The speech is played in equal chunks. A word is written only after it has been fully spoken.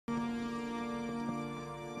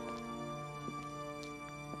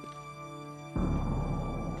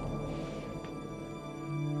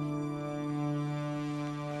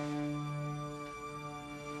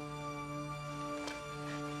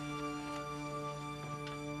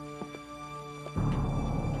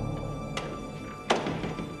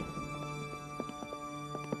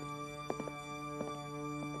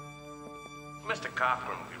Mr.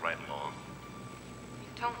 Cochran will be right along.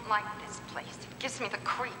 I don't like this place. It gives me the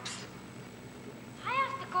creeps. I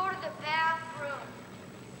have to go to the bathroom.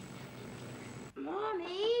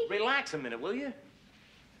 Mommy! Relax a minute, will you?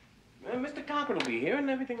 Mr. Cochran will be here and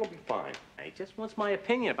everything will be fine. He just wants my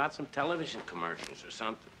opinion about some television commercials or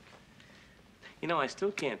something. You know, I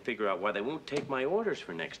still can't figure out why they won't take my orders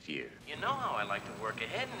for next year. You know how I like to work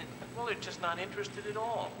ahead, and, well, they're just not interested at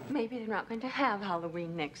all. Maybe they're not going to have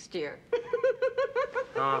Halloween next year.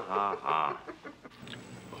 Ha, ha, ha.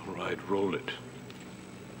 All right, roll it.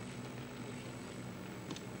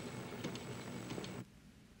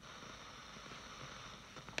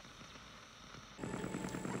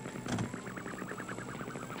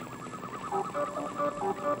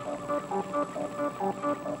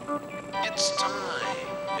 It's time.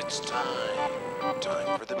 It's time.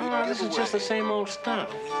 Time for the big giveaway. This is just the same old stuff.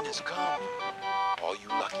 Halloween has come. All you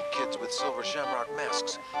lucky kids with Silver Shamrock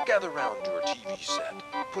masks, gather round your TV set.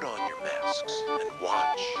 Put on your masks and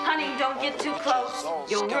watch. Honey, don't get too close.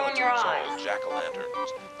 You'll ruin your eyes. All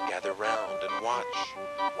jack-o'-lanterns. Gather round and watch.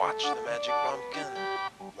 Watch the magic pumpkin.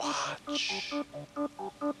 Watch.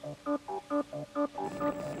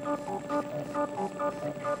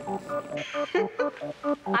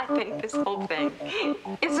 I think this whole thing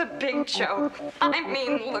is a big joke. I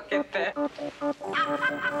mean, look at this.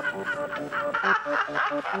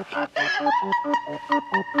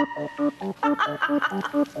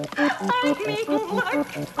 I mean, look.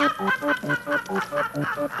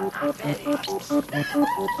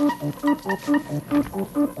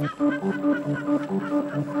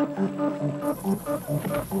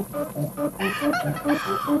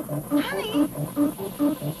 Honey.